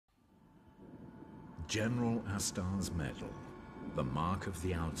General Astar's medal, the mark of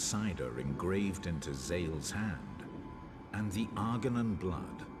the outsider engraved into Zale's hand, and the Argonan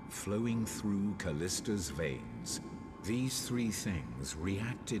blood flowing through Callista's veins. These three things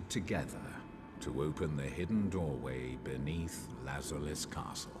reacted together to open the hidden doorway beneath Lazulis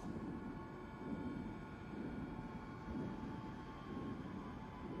Castle.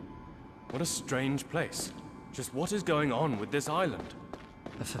 What a strange place. Just what is going on with this island?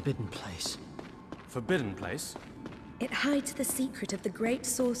 A forbidden place. Forbidden place? It hides the secret of the great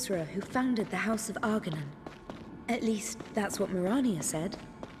sorcerer who founded the House of Argonan. At least, that's what Mirania said.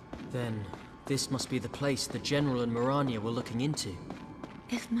 Then, this must be the place the General and Mirania were looking into.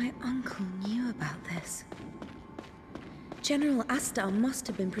 If my uncle knew about this... General Astar must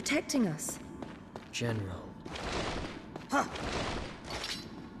have been protecting us. General. Huh.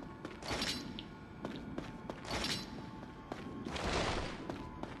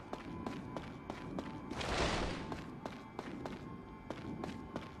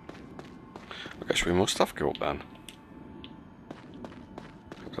 I guess we must have to go up then.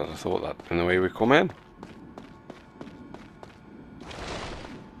 Because I thought that'd been the way we come in.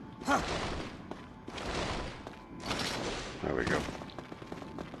 There we go.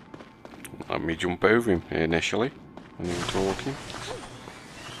 Let me jump over him initially when he was talking.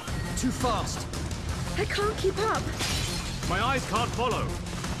 Too fast! I can't keep up! My eyes can't follow!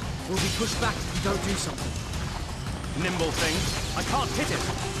 We'll be pushed back if you don't do something. Nimble thing, I can't hit it!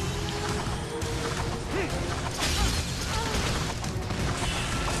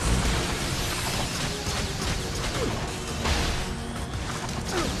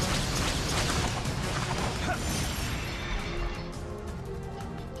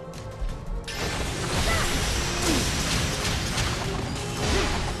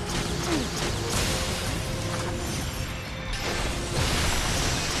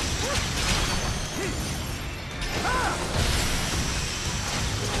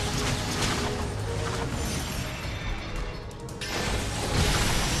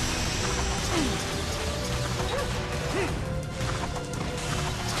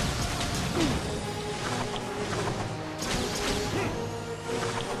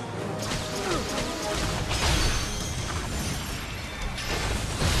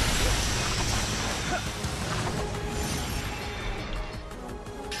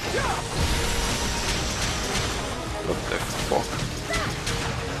 What the fuck?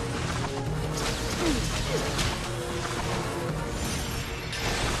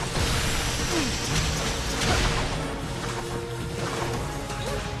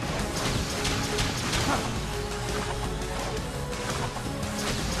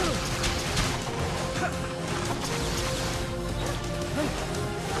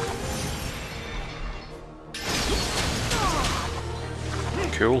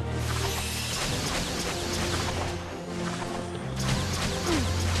 Cool.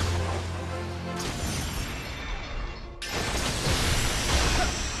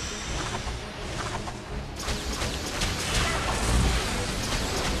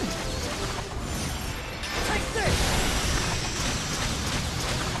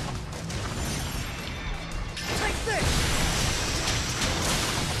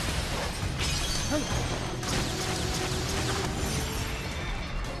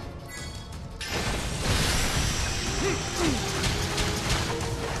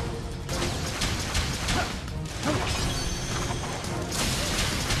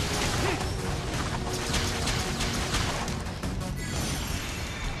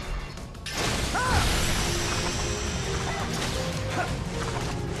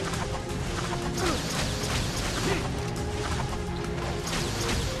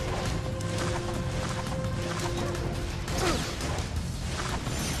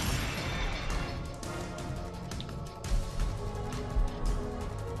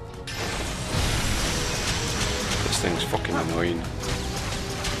 This thing's fucking annoying.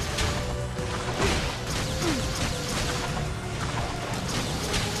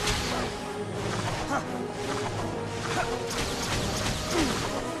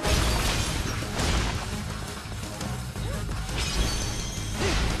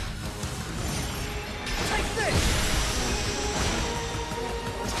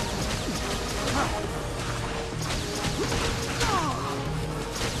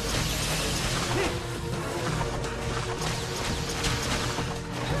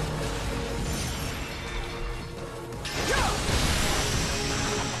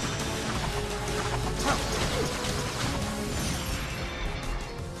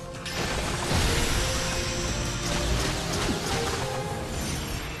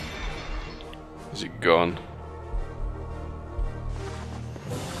 Is it gone?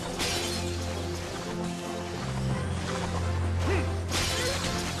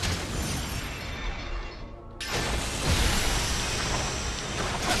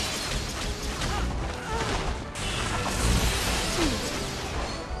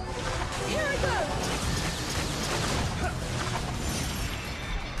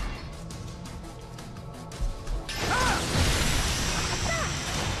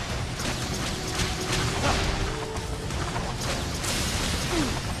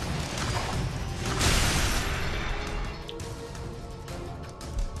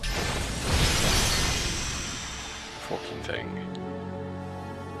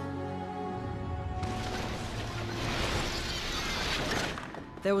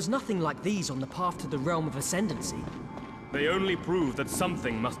 There was nothing like these on the path to the realm of Ascendancy. They only prove that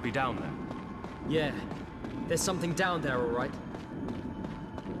something must be down there. Yeah, there's something down there, all right.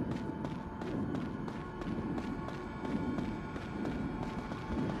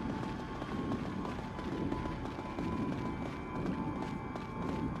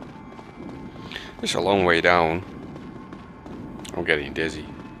 It's a long way down. I'm getting dizzy.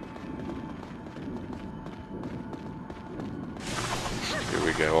 Here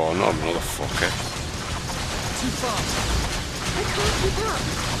we go. Oh, not another fucker. Too fast. I can't keep up.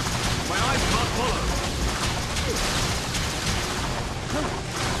 My eyes can't follow.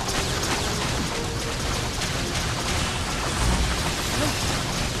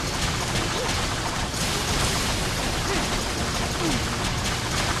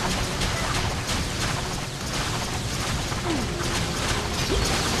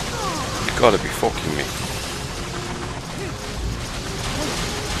 You gotta be fucking me.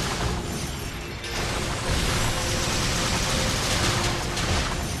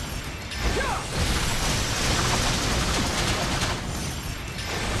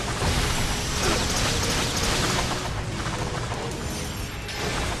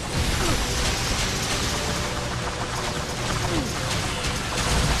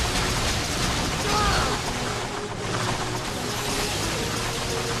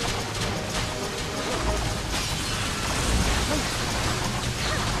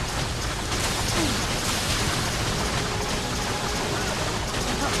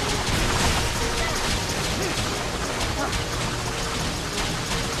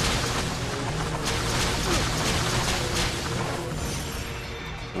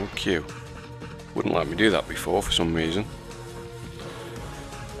 Q. Wouldn't let me do that before for some reason.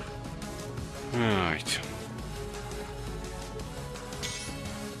 Right.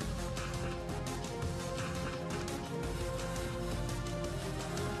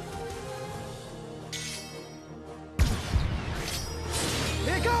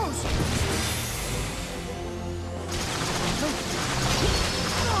 Here goes!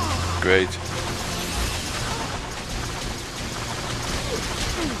 Great.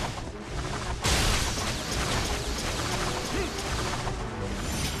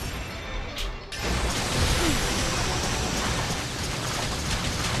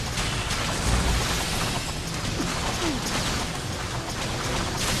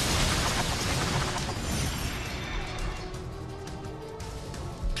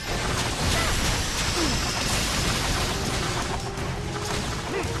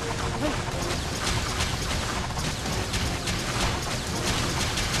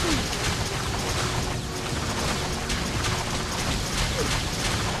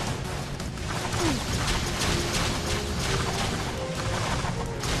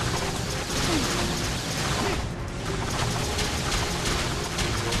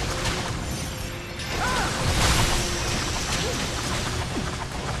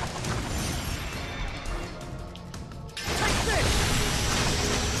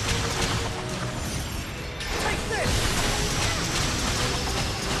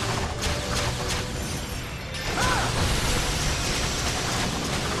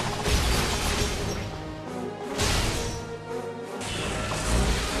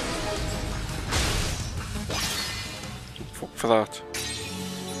 For that.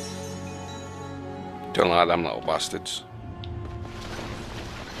 Don't like them little bastards.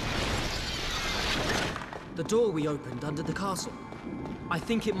 The door we opened under the castle. I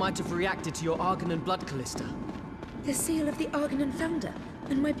think it might have reacted to your Argonan blood, Callista. The seal of the Argonan founder,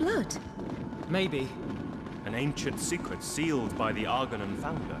 and my blood. Maybe. An ancient secret sealed by the Argonan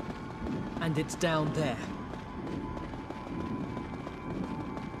founder. And it's down there.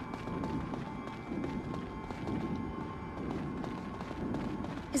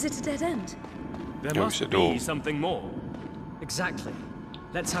 Is it a dead end? There No, must it's a door. be something more. Exactly.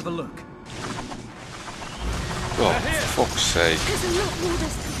 Let's have a look. Oh, for fuck's sake. There's a lot more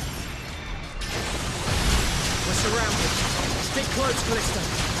this time. We're surrounded. Stick close, Callista.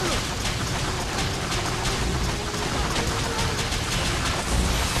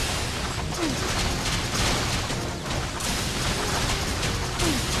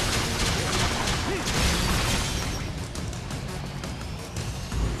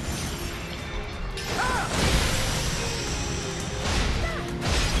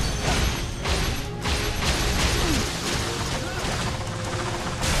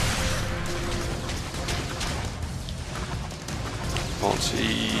 Can't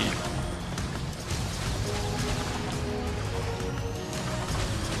see.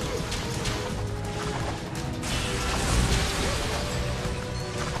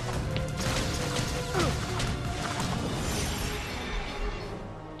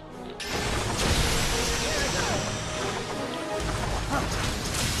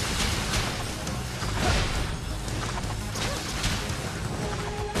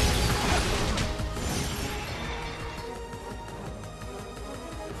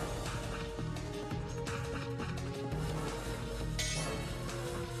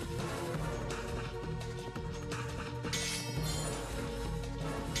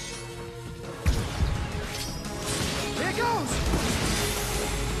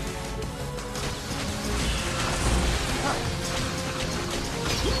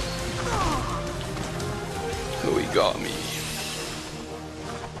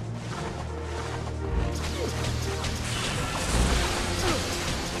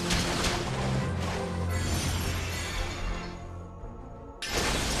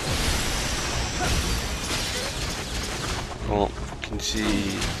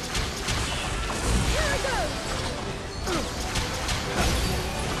 see.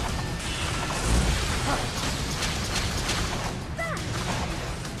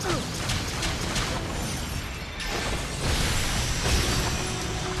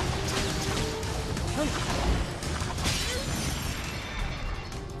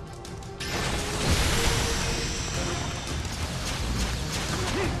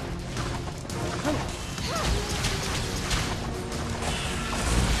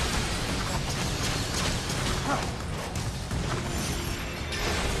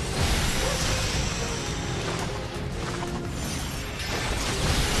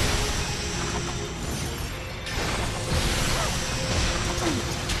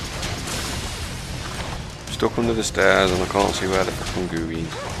 Stuck under the stairs and I can't see where the fucking goo is.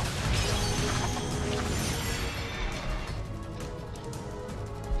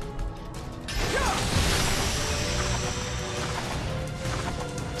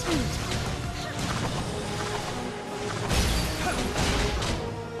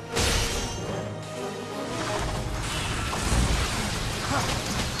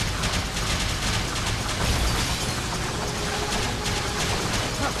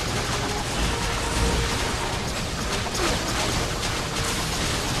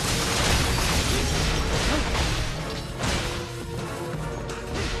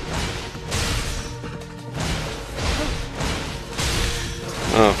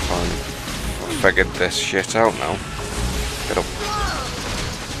 Oh, fine. I figured this shit out now. Get up.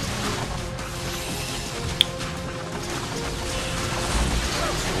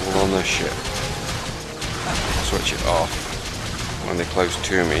 All on this shit. Switch it off. When they're close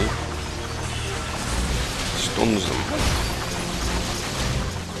to me, stuns them.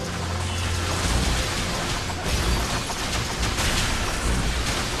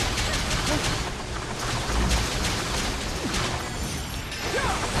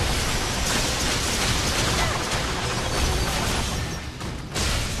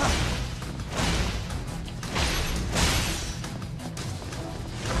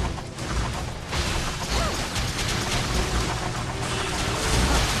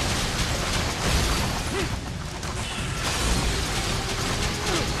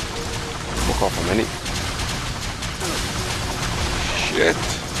 Off a minute. Shit.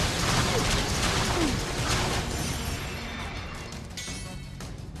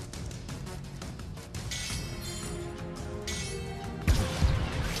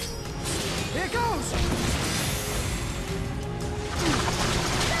 Here goes.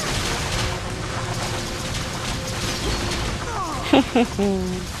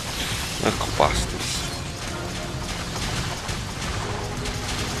 Little bastards.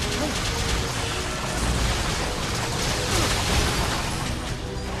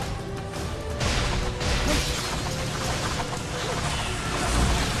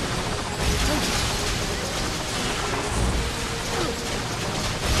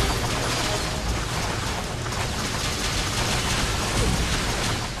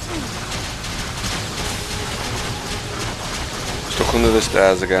 Stuck under the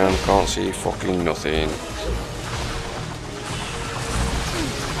stairs again, can't see fucking nothing.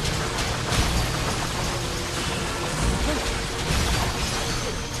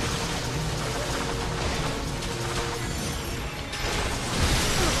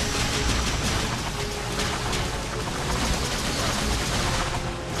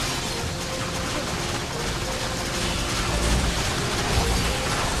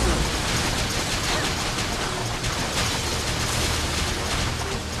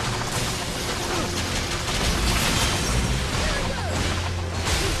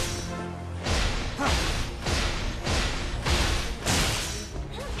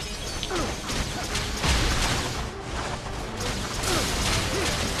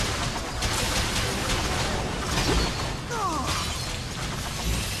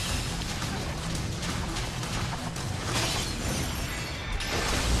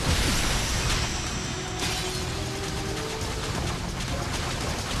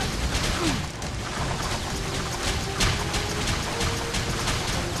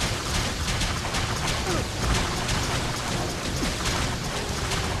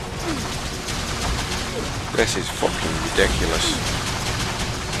 This is fucking ridiculous.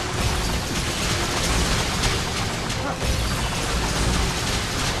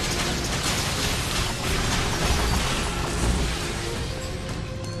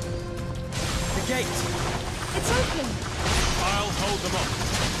 The gate. It's open. I'll hold them off.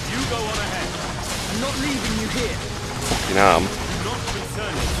 You go on ahead. I'm not leaving you here. Fucking arm. Do not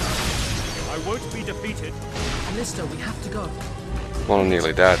concern yourself. I won't be defeated. Callista, we have to go. Well, I'm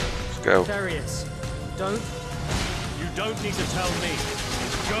nearly dead. Let's go. Darius, don't. You don't need to tell me.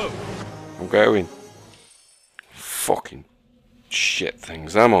 Go! I'm going. Fucking shit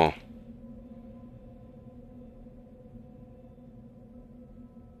things, am I?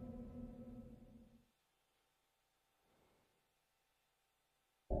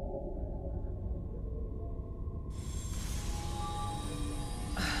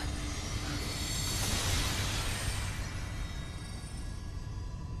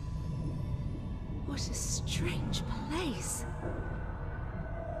 What a strange place.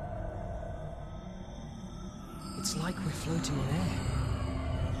 It's like we're floating on air.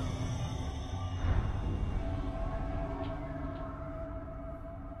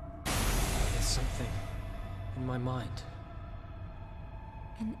 There's something in my mind.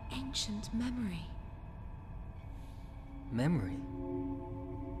 An ancient memory. Memory?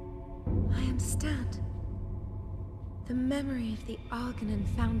 I understand. The memory of the Argonan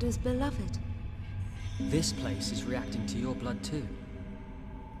Founder's beloved. This place is reacting to your blood too.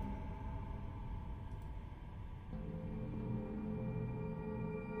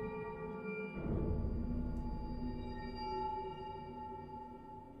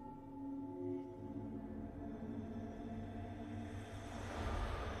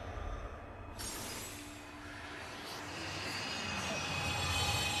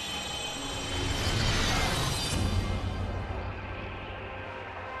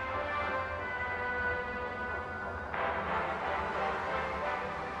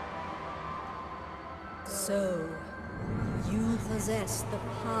 So, you possess the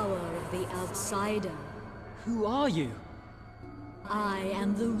power of the Outsider. Who are you? I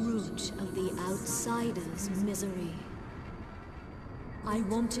am the root of the Outsider's misery. I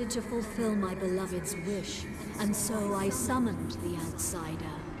wanted to fulfill my beloved's wish, and so I summoned the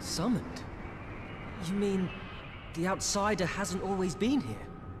Outsider. Summoned? You mean the Outsider hasn't always been here?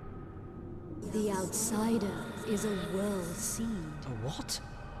 The Outsider is a world seed. A what?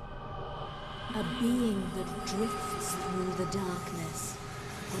 A being that drifts through the darkness,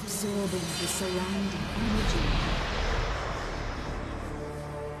 absorbing the surrounding energy.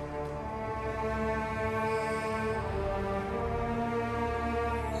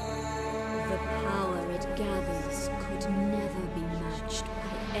 The power it gathers could never be matched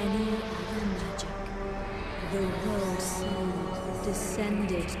by any other magic. The world seed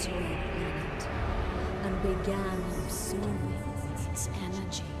descended to our planet and began absorbing its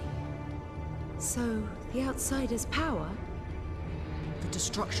energy. So, the Outsider's power? The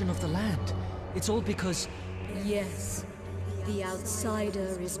destruction of the land. It's all because... Yes, the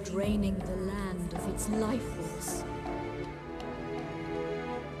Outsider is draining the land of its life force.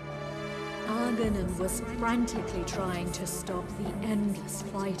 Argonan was frantically trying to stop the endless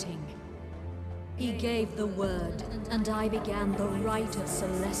fighting. He gave the word, and I began the rite of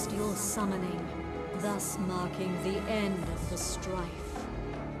celestial summoning, thus marking the end of the strife.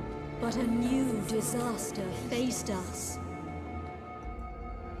 But a new disaster faced us.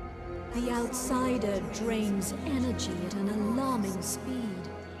 The Outsider drains energy at an alarming speed.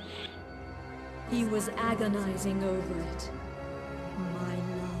 He was agonizing over it. My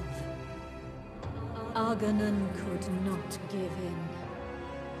love. Argonan could not give in.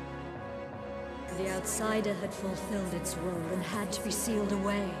 The Outsider had fulfilled its role and had to be sealed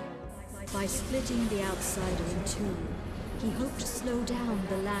away. By splitting the Outsider in two, he hoped to slow down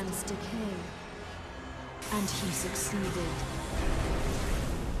the land's decay. And he succeeded.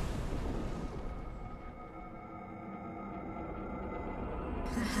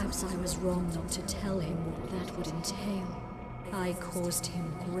 Perhaps I was wrong not to tell him what that would entail. I caused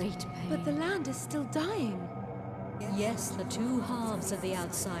him great pain. But the land is still dying. Yes, the two halves of the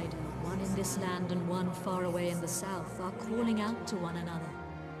Outsider, one in this land and one far away in the south, are calling out to one another.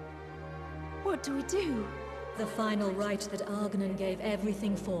 What do we do? The final rite that Argonan gave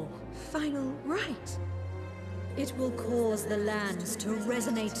everything for. Final right. It will cause the lands to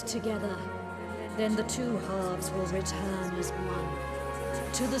resonate together. Then the two halves will return as one.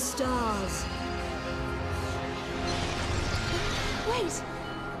 To the stars. Wait!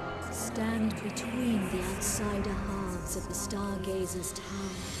 Stand between the Outsider halves of the Stargazer's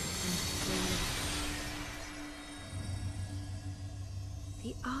tower and pray.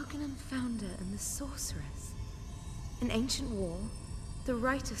 The Argonan Founder and the Sorceress. An ancient war, the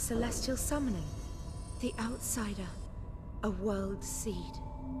rite of celestial summoning. The Outsider, a world seed.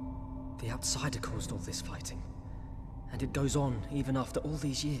 The Outsider caused all this fighting. And it goes on even after all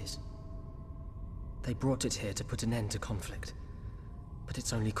these years. They brought it here to put an end to conflict. But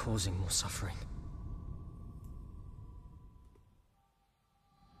it's only causing more suffering.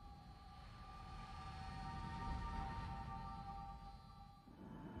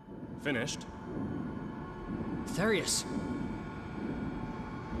 Finished? Therius!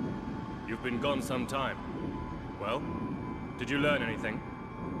 You've been gone some time. Well, did you learn anything?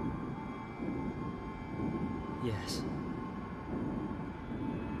 Yes.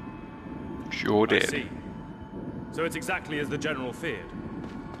 Sure I did. see. So it's exactly as the General feared.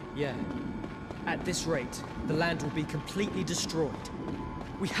 Yeah. At this rate, the land will be completely destroyed.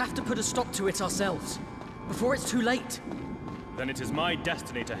 We have to put a stop to it ourselves, before it's too late. Then it is my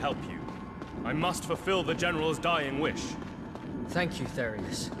destiny to help you. I must fulfill the General's dying wish. Thank you,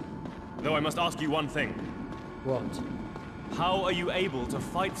 Therius. Though I must ask you one thing. What? How are you able to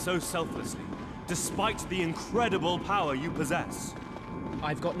fight so selflessly, despite the incredible power you possess?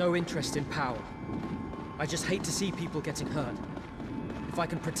 I've got no interest in power. I just hate to see people getting hurt. If I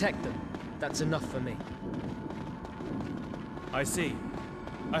can protect them, that's enough for me. I see.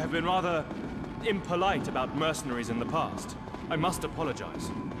 I have been rather impolite about mercenaries in the past. I must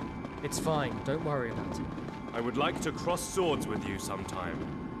apologize. It's fine, don't worry about it. I would like to cross swords with you sometime.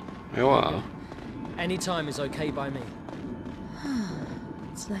 You are. Any time is okay by me.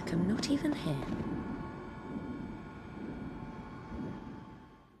 It's like I'm not even here.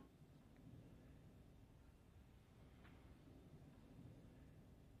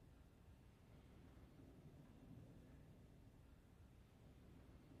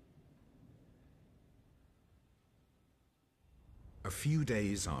 A few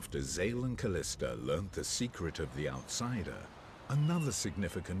days after Zale and Callista learnt the secret of the Outsider, another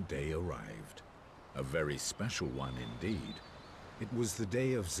significant day arrived. A very special one indeed. It was the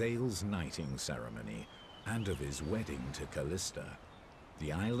day of Zale's knighting ceremony, and of his wedding to Callista.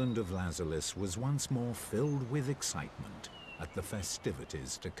 The island of Lazulis was once more filled with excitement at the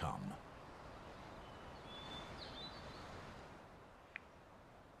festivities to come.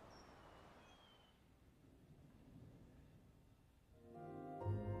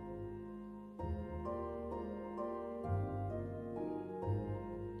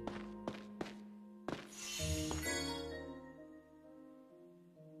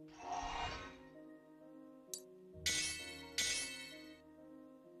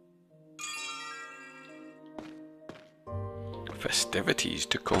 Festivities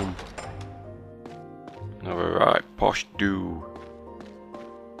to come. Alright, posh do.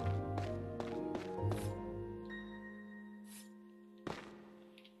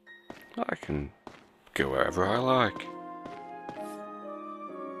 I can go wherever I like.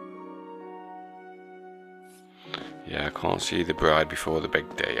 Yeah, I can't see the bride before the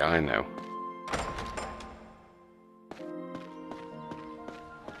big day, I know.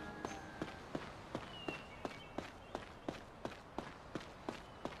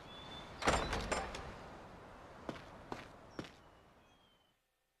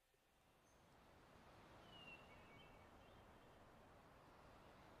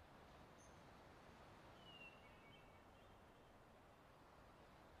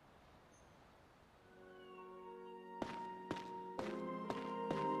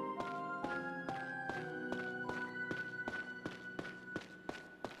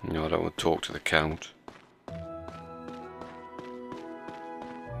 No, I don't want to talk to the Count.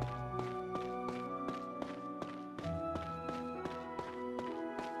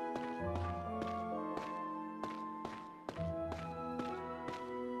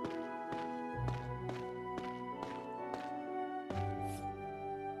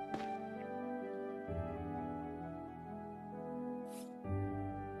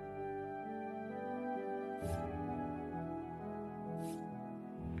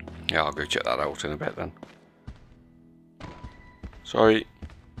 Yeah, I'll go check that out in a bit then. Sorry.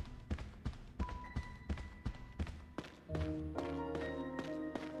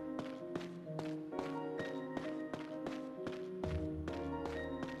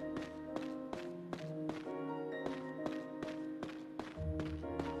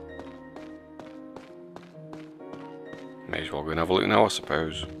 May as well go and have a look now, I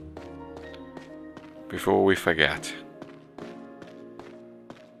suppose. Before we forget.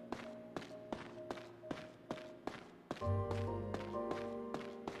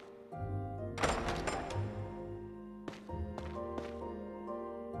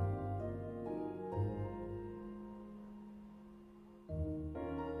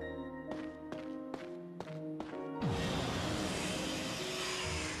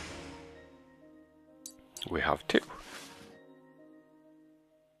 We have two.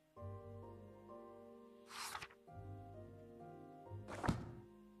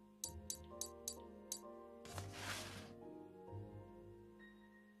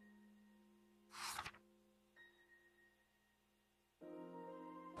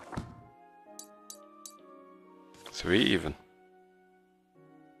 Three even.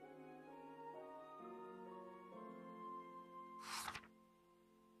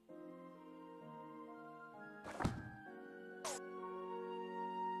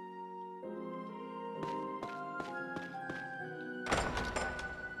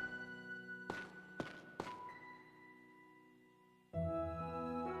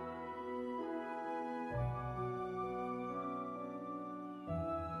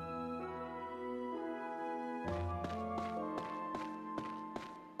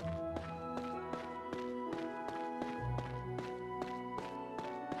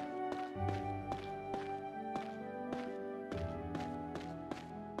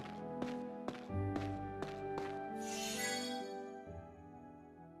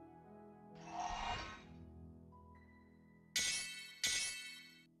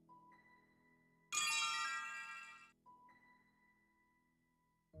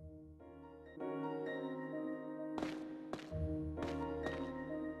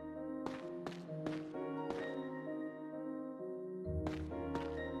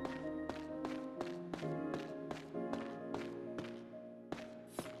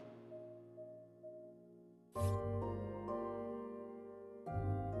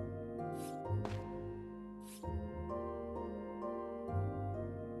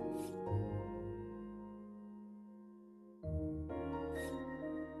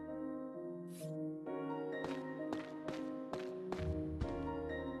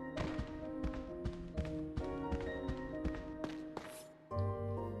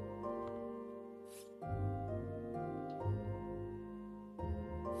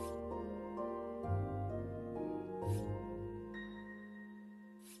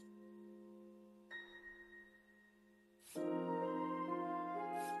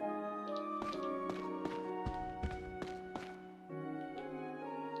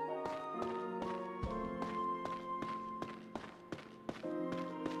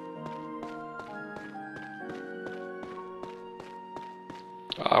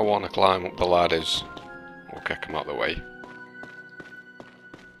 I want to climb up the ladders. We'll kick them out of the way.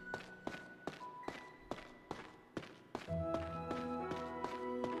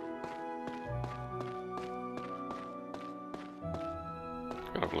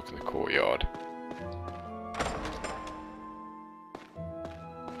 Gonna have a look in the courtyard.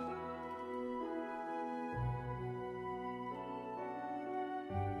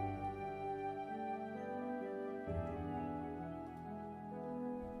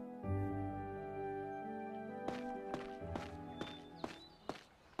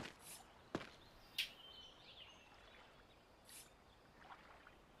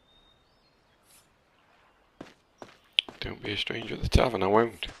 Don't be a stranger at the tavern, I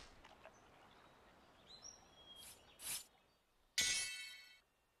won't.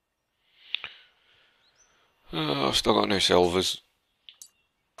 Oh, I've still got no silvers.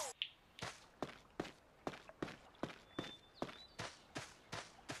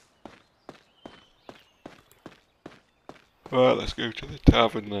 Right, let's go to the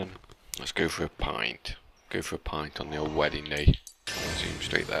tavern then. Let's go for a pint. Go for a pint on the old wedding day. Zoom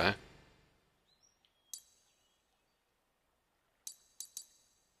straight there.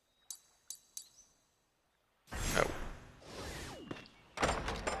 Oh.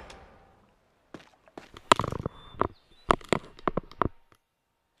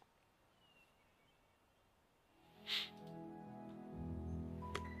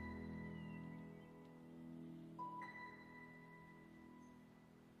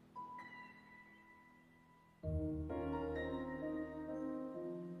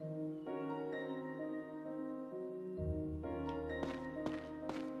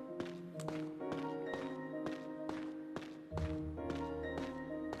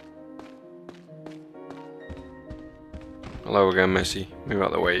 Hello again, Missy. Move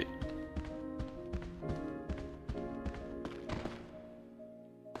out the way.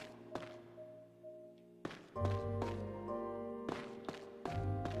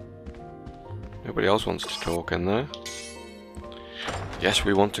 Nobody else wants to talk in there. Yes,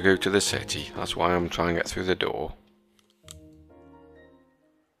 we want to go to the city. That's why I'm trying to get through the door.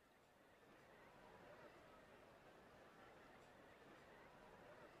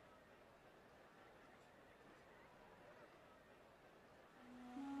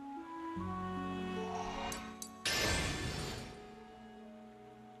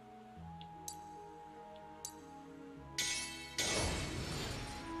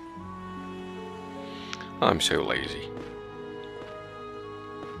 I'm so lazy.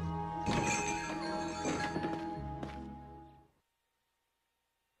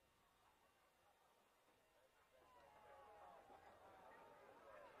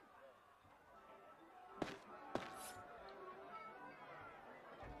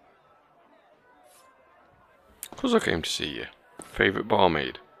 Because I came to see you. Favourite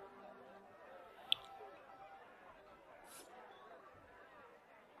barmaid?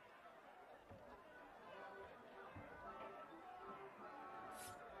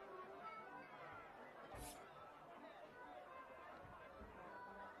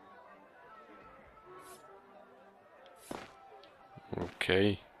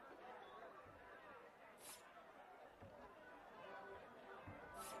 Okay.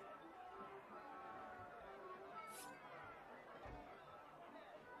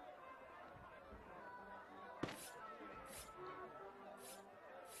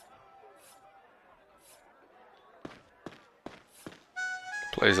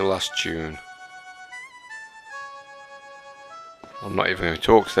 Plays the last tune. I'm not even going to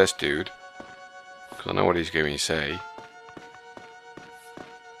talk to this dude, because I know what he's going to say.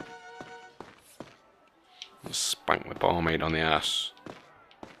 I'll spank the barmaid on the ass.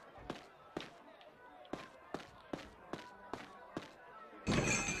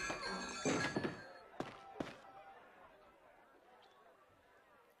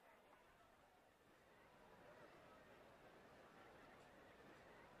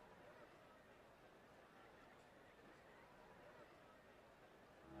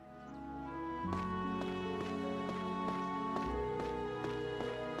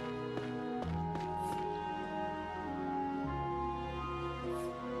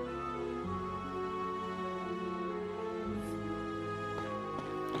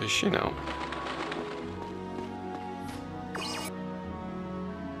 Is she now?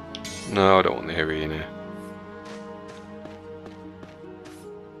 No, I don't want the arena.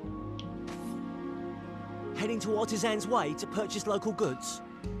 Heading to Artisan's Way to purchase local goods?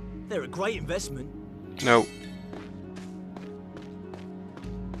 They're a great investment. No.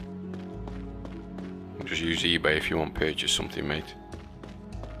 Just use eBay if you want to purchase something, mate.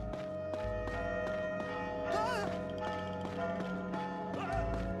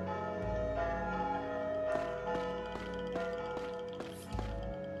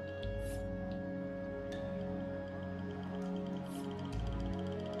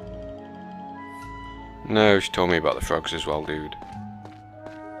 No, she told me about the frogs as well, dude.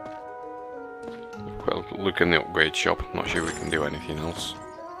 Well, look in the upgrade shop. Not sure we can do anything else.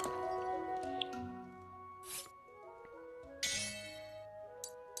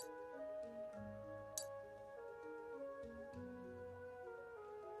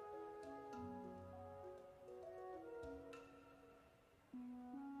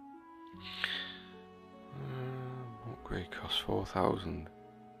 Upgrade costs 4,000.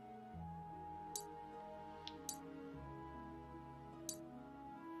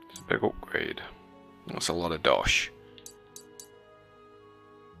 It's a big upgrade. That's a lot of dosh.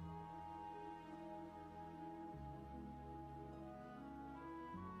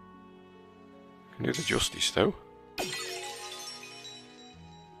 Can do the justice though.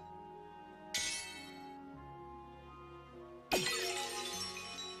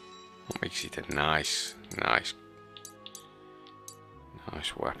 That makes it a nice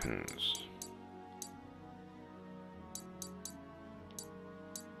weapons.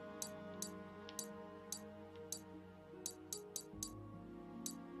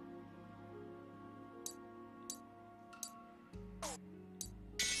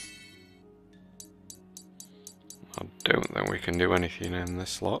 I don't think we can do anything in this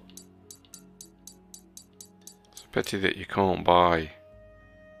slot. It's a pity that you can't buy.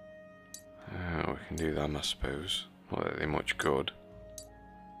 We can do them, I suppose. Not that they're much good.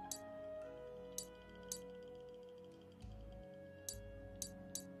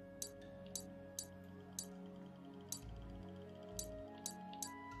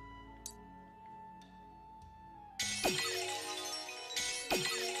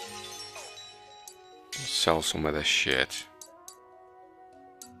 Sell some of this shit.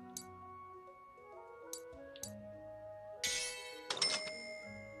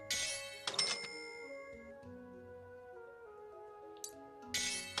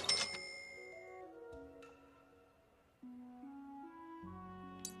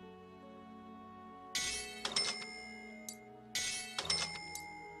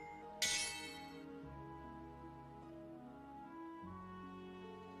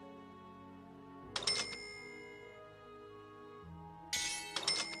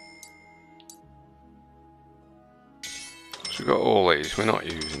 So we've got all these, we're not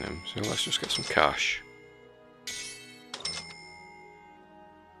using them, so let's just get some cash.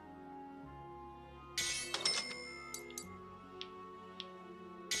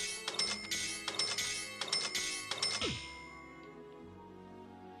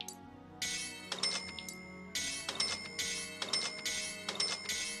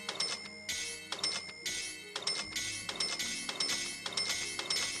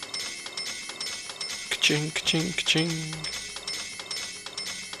 Ka-ching, ka-ching, ka-ching.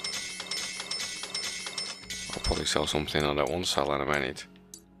 I'll probably sell something I don't want to sell in a minute.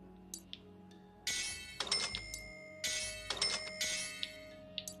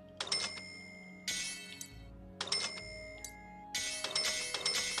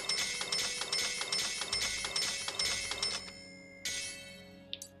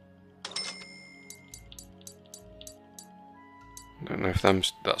 Don't know if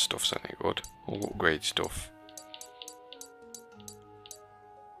that stuff's any good. All upgrade stuff.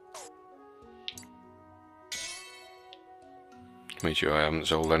 Make sure I haven't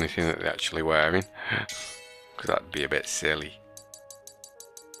sold anything that they're actually wearing, because that'd be a bit silly.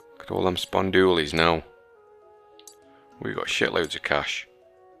 Look at all them spondoolies now. We've got shitloads of cash.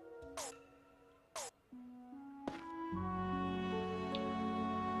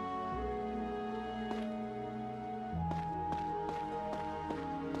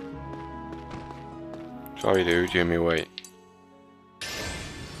 Sorry dude, Jimmy, wait.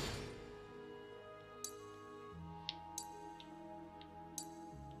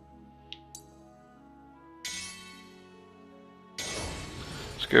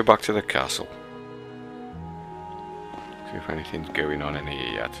 Let's go back to the castle. See if anything's going on in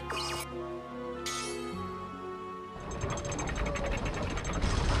here yet.